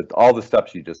all the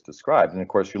steps you just described. And of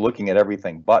course, you're looking at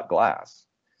everything but glass.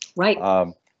 Right.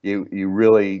 You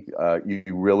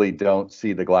really don't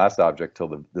see the glass object till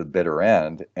the bitter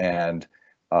end, and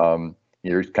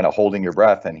you're kind of holding your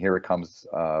breath, and here it comes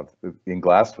in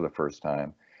glass for the first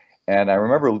time. And I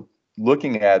remember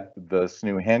looking at this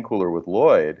new hand cooler with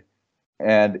Lloyd,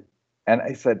 and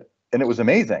I said, and it was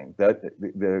amazing that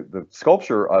the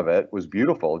sculpture of it was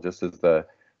beautiful, just as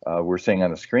we're seeing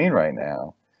on the screen right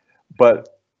now. But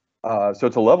so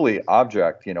it's a lovely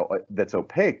object, you know, that's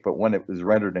opaque, but when it was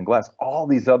rendered in glass, all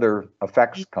these other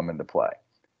effects come into play.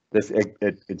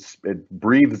 It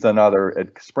breathes another,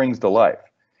 it springs to life.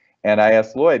 And I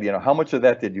asked Lloyd, you know, how much of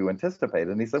that did you anticipate?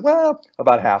 And he said, well,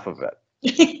 about half of it.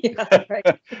 Yeah,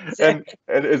 right. Exactly.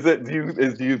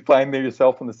 And do you find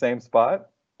yourself in the same spot?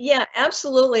 Yeah,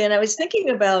 absolutely. And I was thinking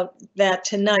about that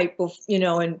tonight, you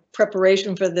know, in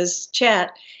preparation for this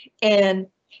chat. And,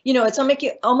 you know, it's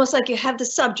almost like you have the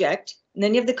subject, and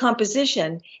then you have the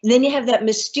composition, and then you have that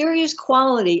mysterious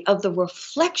quality of the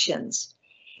reflections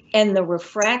and the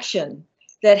refraction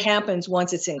that happens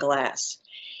once it's in glass.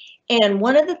 And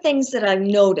one of the things that I've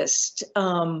noticed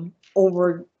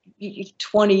over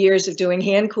 20 years of doing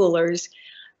hand coolers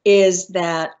is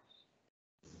that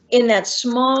in that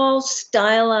small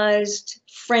stylized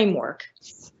framework,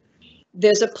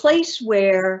 there's a place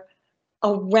where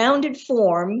a rounded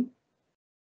form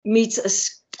meets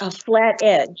a flat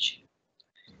edge,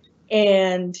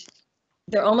 and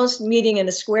they're almost meeting in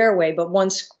a square way, but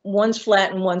one's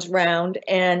flat and one's round,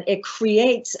 and it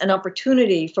creates an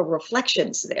opportunity for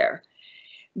reflections there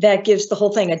that gives the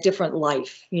whole thing a different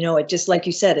life. You know, it just, like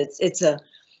you said, it's a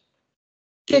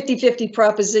 50-50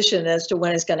 proposition as to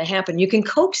when it's going to happen. You can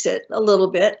coax it a little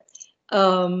bit,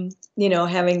 you know,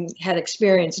 having had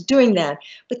experience doing that.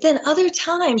 But then other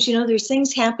times, you know, there's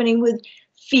things happening with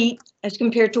feet as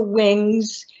compared to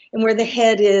wings, and where the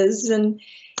head is, and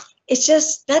it's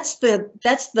just that's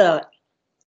the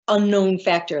unknown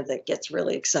factor that gets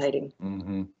really exciting.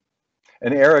 Mm-hmm.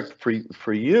 And Eric,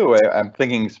 for you, I'm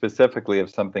thinking specifically of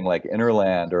something like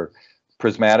Innerland or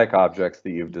prismatic objects that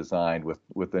you've designed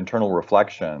with internal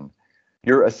reflection.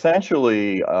 You're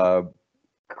essentially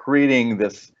creating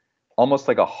this almost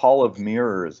like a hall of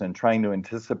mirrors and trying to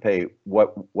anticipate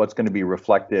what's going to be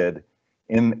reflected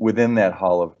within that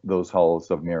those halls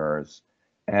of mirrors.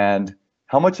 And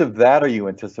how much of that are you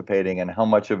anticipating, and how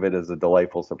much of it is a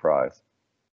delightful surprise?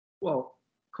 Well,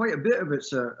 quite a bit of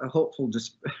it's a hopeful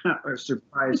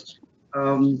surprise.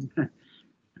 I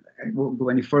won't go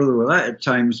any further with that at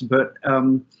times, but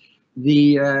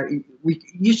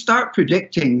you start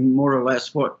predicting more or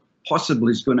less what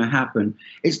possibly is going to happen.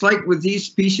 It's like with these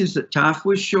pieces that Taff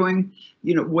was showing,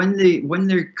 you know, when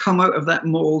they come out of that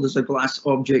mold as a glass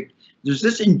object, there's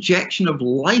this injection of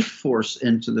life force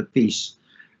into the piece.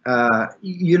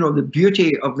 You know, the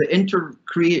beauty of the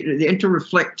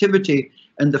interreflectivity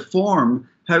and the form,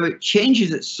 how it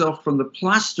changes itself from the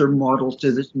plaster model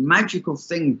to this magical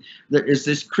thing that is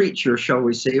this creature, shall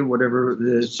we say, whatever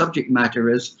the subject matter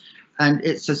is. And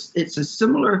it's a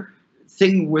similar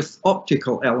thing with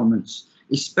optical elements,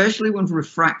 especially when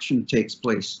refraction takes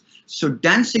place. So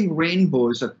dancing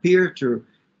rainbows appear to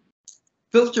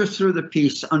filter through the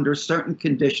piece under certain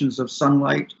conditions of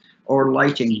sunlight or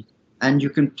lighting, and you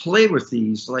can play with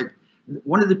these. Like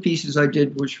one of the pieces I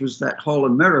did, which was that Hall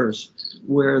of Mirrors,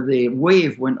 where the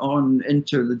wave went on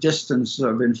into the distance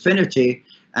of infinity,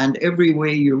 and every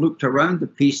way you looked around the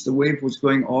piece, the wave was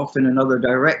going off in another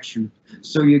direction.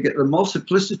 So you get the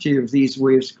multiplicity of these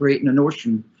waves creating an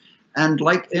ocean. And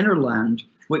like Innerland,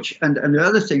 and the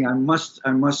other thing I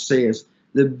must say is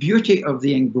the beauty of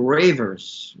the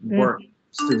engravers' work.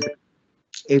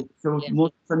 It's the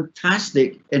most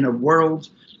fantastic in a world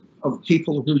of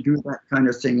people who do that kind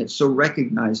of thing. It's so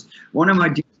recognized. One of my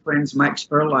dear friends, Max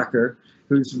Erlacher,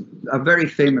 who's a very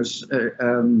famous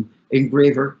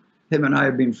engraver, him and I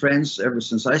have been friends ever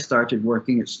since I started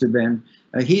working at Steuben.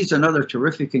 He's another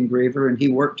terrific engraver, and he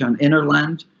worked on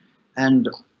Innerland, and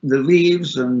the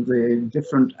leaves and the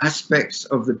different aspects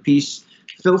of the piece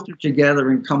filter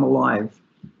together and come alive.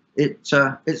 You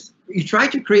try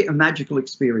to create a magical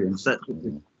experience. That's what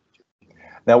we do.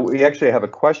 Now we actually have a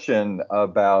question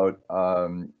about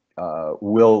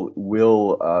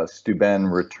will Steuben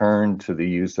return to the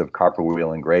use of copper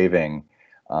wheel engraving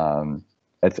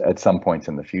at some points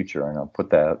in the future? And I'll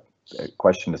put that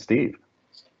question to Steve.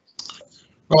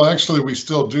 Well, actually, we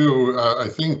still do. I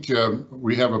think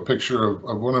we have a picture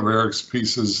of one of Eric's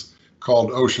pieces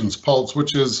called Ocean's Pulse,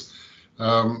 which is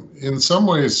in some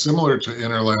ways similar to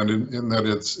Innerland in that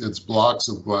it's blocks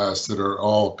of glass that are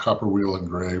all copper wheel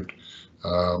engraved.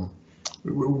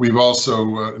 We've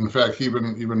also, in fact,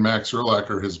 even Max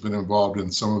Erlacher has been involved in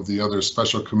some of the other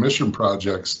special commission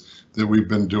projects that we've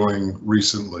been doing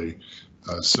recently.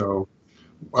 So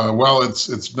while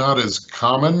it's not as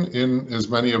common in as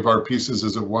many of our pieces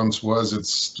as it once was,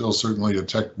 it's still certainly a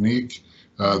technique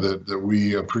that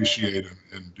we appreciate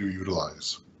and do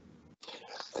utilize.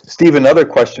 Steve, another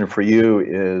question for you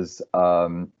is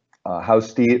how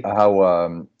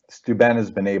Steuben has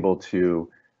been able to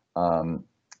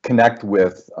connect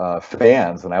with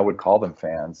fans, and I would call them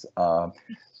fans, all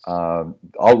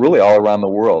around the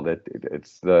world.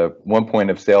 It's the one point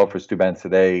of sale for Steuben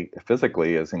today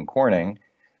physically is in Corning,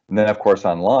 and then of course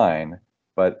online.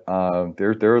 But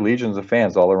there are legions of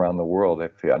fans all around the world. I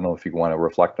don't know if you want to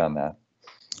reflect on that.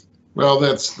 Well,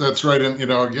 that's right, and you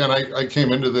know, again, I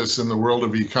came into this in the world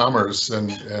of e-commerce,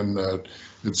 and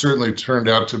it certainly turned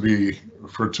out to be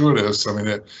fortuitous. I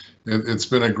mean, it's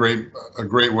been a great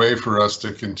way for us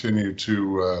to continue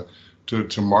to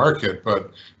market.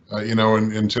 But you know,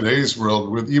 in today's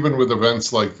world, even with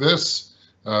events like this,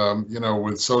 you know,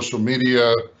 with social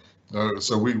media,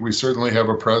 so we certainly have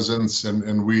a presence,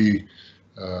 and we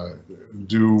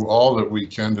do all that we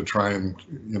can to try and,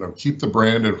 you know, keep the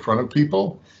brand in front of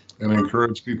people and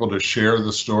encourage people to share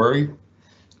the story.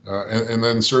 And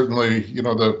then certainly, you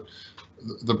know,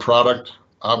 the product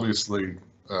obviously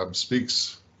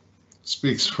speaks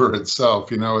for itself.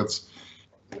 You know, it's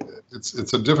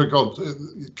a difficult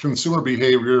consumer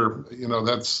behavior. You know,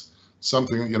 that's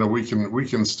something, you know, we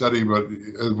can study, but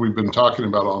as we've been talking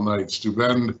about all night,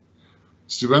 Steuben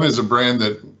is a brand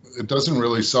that it doesn't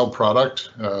really sell product.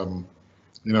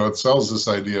 You know, it sells this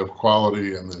idea of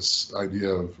quality and this idea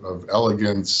of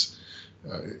elegance.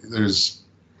 There's,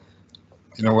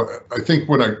 you know, I think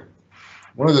one of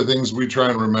the things we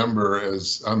try and remember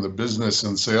as on the business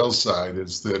and sales side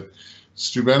is that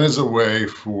Steuben is a way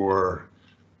for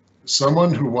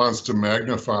someone who wants to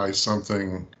magnify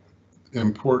something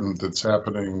important that's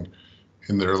happening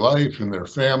in their life, in their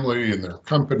family, in their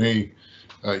company.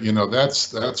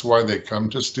 That's why they come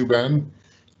to Steuben.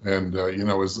 And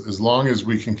as long as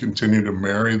we can continue to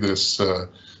marry these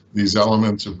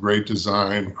elements of great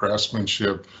design,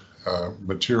 craftsmanship,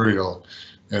 material,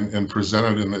 and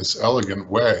present it in this elegant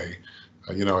way,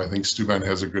 I think Steuben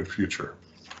has a good future.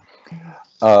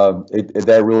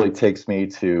 That really takes me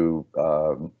to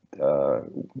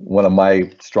one of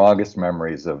my strongest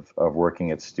memories of working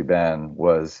at Steuben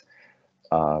was,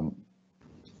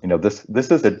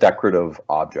 this is a decorative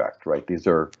object, right?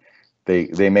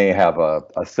 They may have a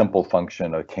simple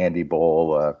function, a candy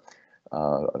bowl,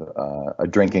 a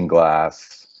drinking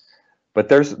glass, but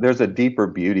there's a deeper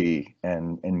beauty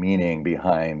and meaning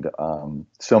behind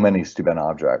so many Steuben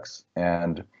objects.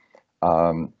 And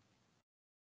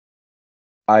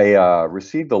I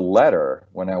received a letter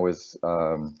when I was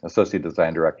associate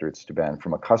design director at Steuben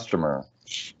from a customer,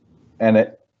 and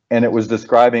it was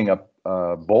describing a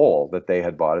bowl that they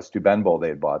had bought, a Steuben bowl they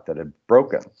had bought that had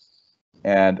broken.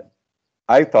 And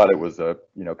I thought it was a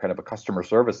kind of a customer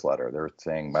service letter. They're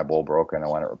saying my bowl broke and I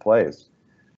want it replaced.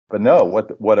 But no,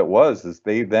 what it was is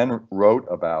they then wrote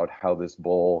about how this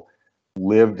bowl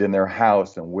lived in their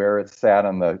house and where it sat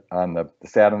on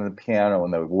the piano,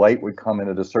 and the light would come in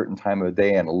at a certain time of the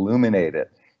day and illuminate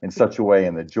it in such a way,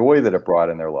 and the joy that it brought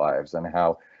in their lives, and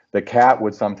how the cat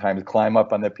would sometimes climb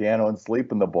up on the piano and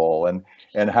sleep in the bowl,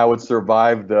 and how it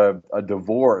survived a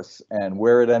divorce and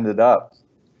where it ended up.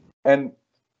 And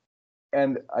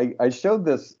I showed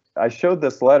this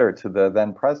letter to the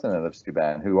then president of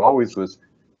Steuben, who always was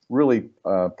really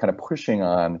kind of pushing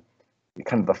on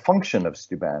kind of the function of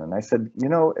Steuben. And I said,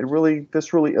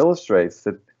 this really illustrates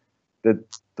that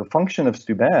the function of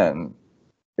Steuben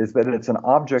is that it's an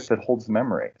object that holds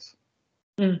memories.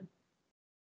 Mm.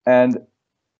 And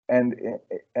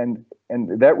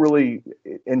that really,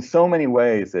 in so many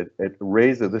ways, it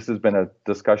raises, this has been a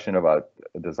discussion about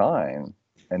design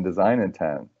and design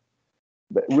intent,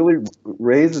 but it really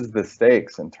raises the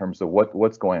stakes in terms of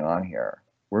what's going on here.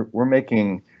 We're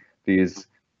making these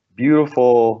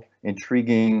beautiful,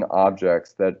 intriguing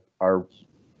objects that are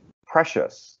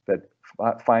precious, that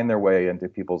find their way into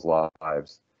people's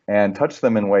lives and touch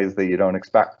them in ways that you don't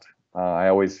expect. I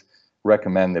always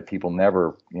recommend that people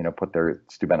never, put their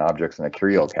Steuben objects in a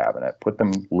curio cabinet. Put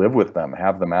them, live with them,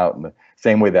 have them out in the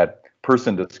same way that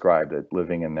person described it,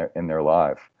 living in their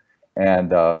life.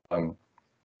 And at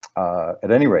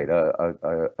any rate, a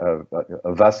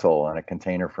vessel and a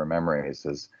container for memories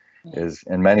is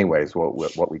in many ways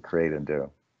what we create and do.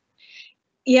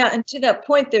 Yeah, and to that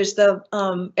point, there's the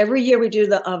every year we do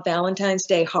the Valentine's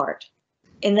Day heart,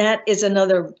 and that is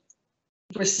another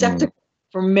receptacle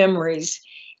for memories,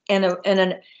 and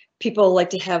people like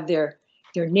to have their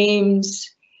names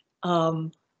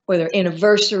or their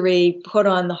anniversary put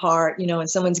on the heart, and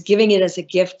someone's giving it as a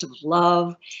gift of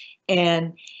love,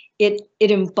 and it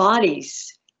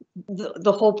embodies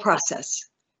the whole process,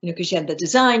 because you have the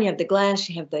design, you have the glass,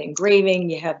 you have the engraving,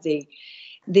 you have the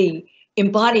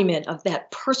embodiment of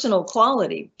that personal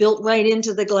quality built right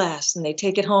into the glass, and they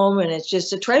take it home and it's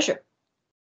just a treasure.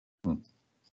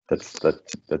 That's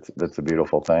a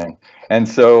beautiful thing. And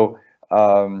so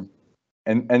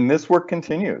and this work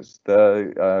continues.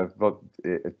 Both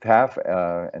Taff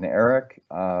and Eric,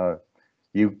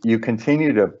 you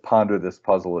continue to ponder this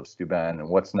puzzle of Steuben and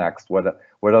what's next, what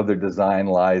other design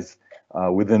lies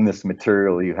within this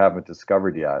material you haven't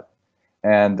discovered yet.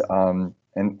 And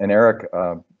Eric,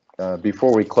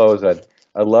 before we close, I'd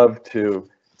love to,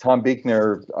 Tom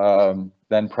Buechner,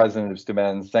 then president of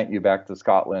Steuben, sent you back to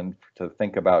Scotland to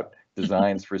think about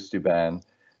designs for Steuben.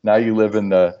 Now you live in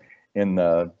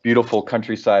the beautiful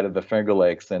countryside of the Finger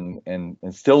Lakes and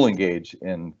still engage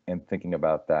in thinking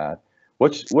about that.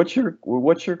 What's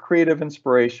your creative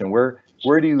inspiration? Where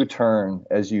do you turn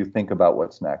as you think about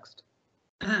what's next?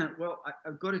 Well,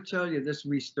 I've got to tell you this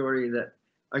wee story that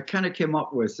I kind of came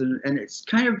up with, and it's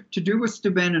kind of to do with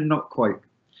Steuben and not quite.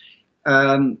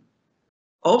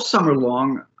 All summer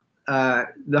long,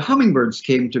 the hummingbirds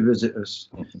came to visit us,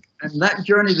 and that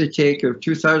journey they take of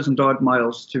 2,000 odd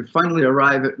miles to finally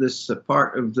arrive at this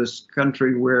part of this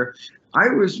country where I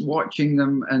was watching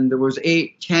them, and there was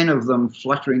 8-10 of them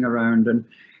fluttering around, and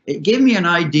it gave me an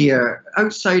idea.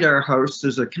 Outside our house,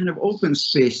 there's a kind of open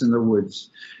space in the woods,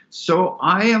 so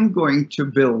I am going to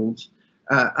build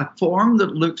a form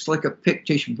that looks like a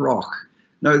Pictish broch.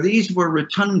 Now, these were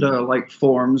rotunda-like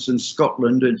forms in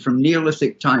Scotland and from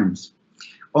Neolithic times.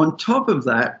 On top of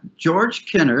that, George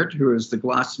Kinnard, who is the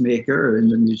glass maker in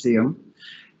the museum,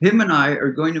 him and I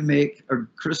are going to make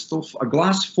a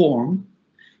glass form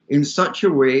in such a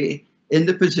way in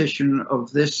the position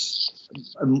of this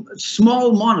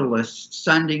small monolith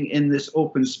standing in this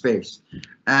open space.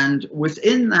 And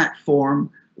within that form,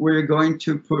 we're going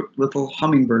to put little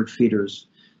hummingbird feeders.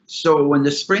 So when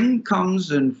the spring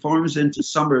comes and forms into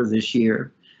summer this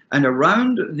year, and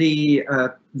around the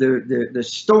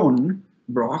stone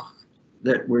block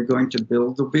that we're going to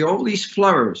build, there'll be all these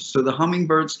flowers, so the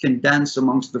hummingbirds can dance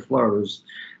amongst the flowers.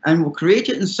 And we'll create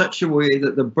it in such a way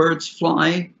that the birds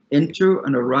fly into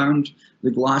and around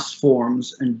the glass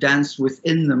forms and dance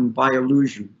within them by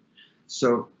illusion.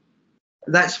 So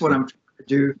that's what I'm trying to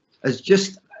do, as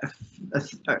just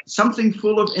something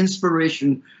full of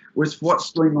inspiration with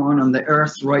what's going on the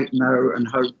earth right now, and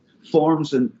how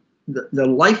forms and the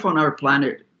life on our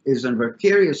planet is in a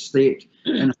precarious state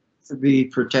and has to be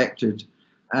protected.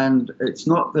 And it's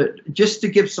not that, just to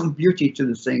give some beauty to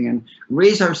the thing and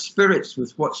raise our spirits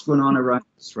with what's going on around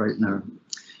us right now.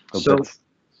 So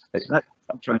that's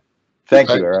I'm trying. Thank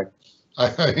you, Eric. I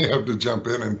have to jump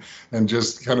in and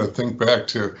just kind of think back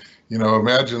to, you know,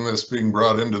 imagine this being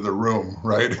brought into the room,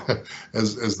 right?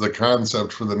 as the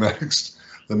concept for the next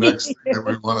thing that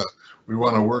we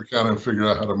want to work on and figure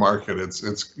out how to market. It's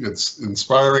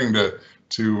inspiring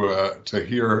to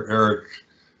hear Eric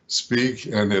speak,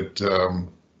 and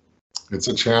it's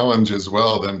a challenge as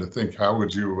well then to think, how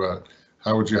would you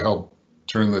help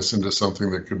turn this into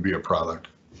something that could be a product?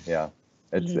 Yeah,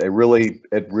 it really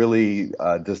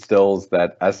distills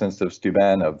that essence of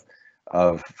Steuben,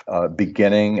 of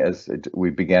beginning, as we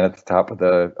began at the top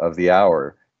of the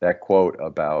hour, that quote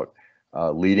about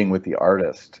leading with the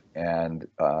artist and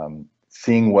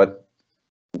seeing what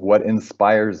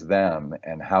inspires them,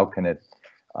 and how can it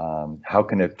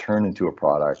turn into a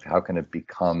product? How can it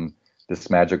become this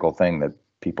magical thing that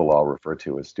people all refer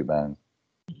to as Steuben?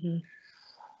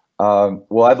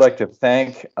 Well, I'd like to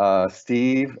thank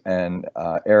Steve and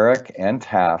Eric and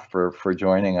Taff for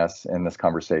joining us in this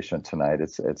conversation tonight.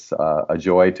 It's a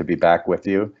joy to be back with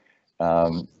you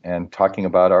and talking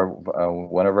about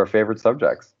one of our favorite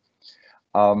subjects.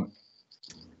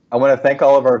 I want to thank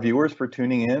all of our viewers for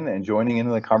tuning in and joining in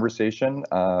the conversation.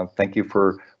 Thank you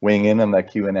for weighing in on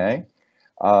that Q&A.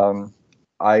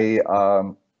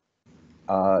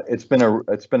 It's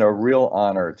been a real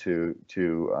honor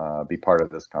to be part of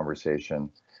this conversation,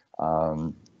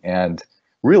 and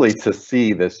really to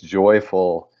see this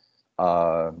joyful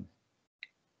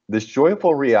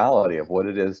reality of what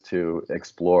it is to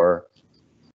explore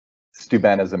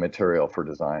Steuben as a material for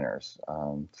designers.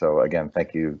 So again,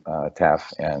 thank you,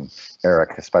 Taff and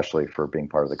Eric, especially for being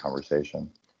part of the conversation.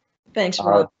 Thanks,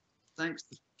 Rob. Thanks.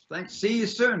 See you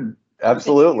soon.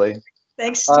 Absolutely.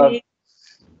 Thanks, Steve.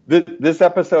 This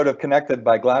episode of Connected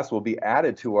by Glass will be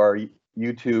added to our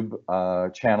YouTube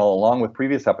channel, along with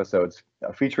previous episodes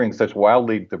featuring such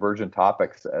wildly divergent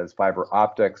topics as fiber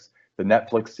optics, the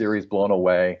Netflix series Blown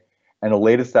Away, and the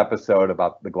latest episode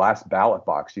about the glass ballot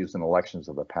box used in elections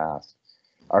of the past.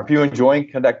 If you enjoy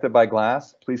Connected by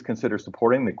Glass, please consider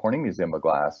supporting the Corning Museum of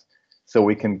Glass so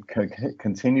we can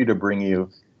continue to bring you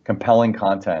compelling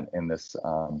content in this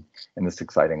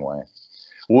exciting way.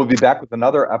 We'll be back with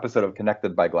another episode of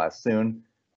Connected by Glass soon.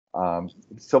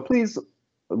 So please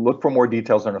look for more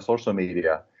details on our social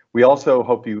media. We also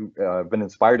hope you've been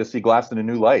inspired to see glass in a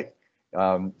new light.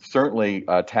 Certainly,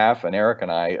 Taff and Eric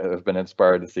and I have been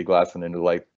inspired to see glass in a new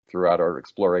light throughout our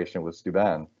exploration with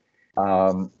Steuben.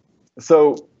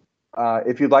 So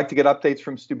if you'd like to get updates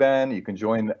from Steuben, you can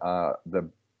join the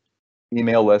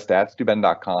email list at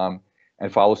steuben.com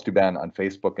and follow Steuben on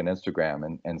Facebook and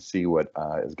Instagram and see what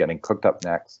is getting cooked up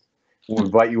next. We'll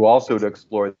invite you also to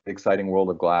explore the exciting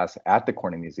world of glass at the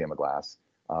Corning Museum of Glass.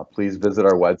 Please visit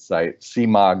our website,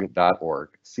 cmog.org,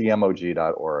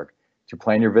 to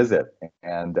plan your visit.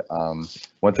 And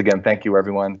once again, thank you,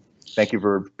 everyone. Thank you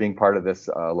for being part of this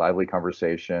lively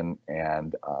conversation,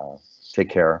 and take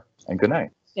care and good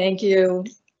night. Thank you.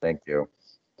 Thank you.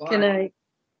 Good night.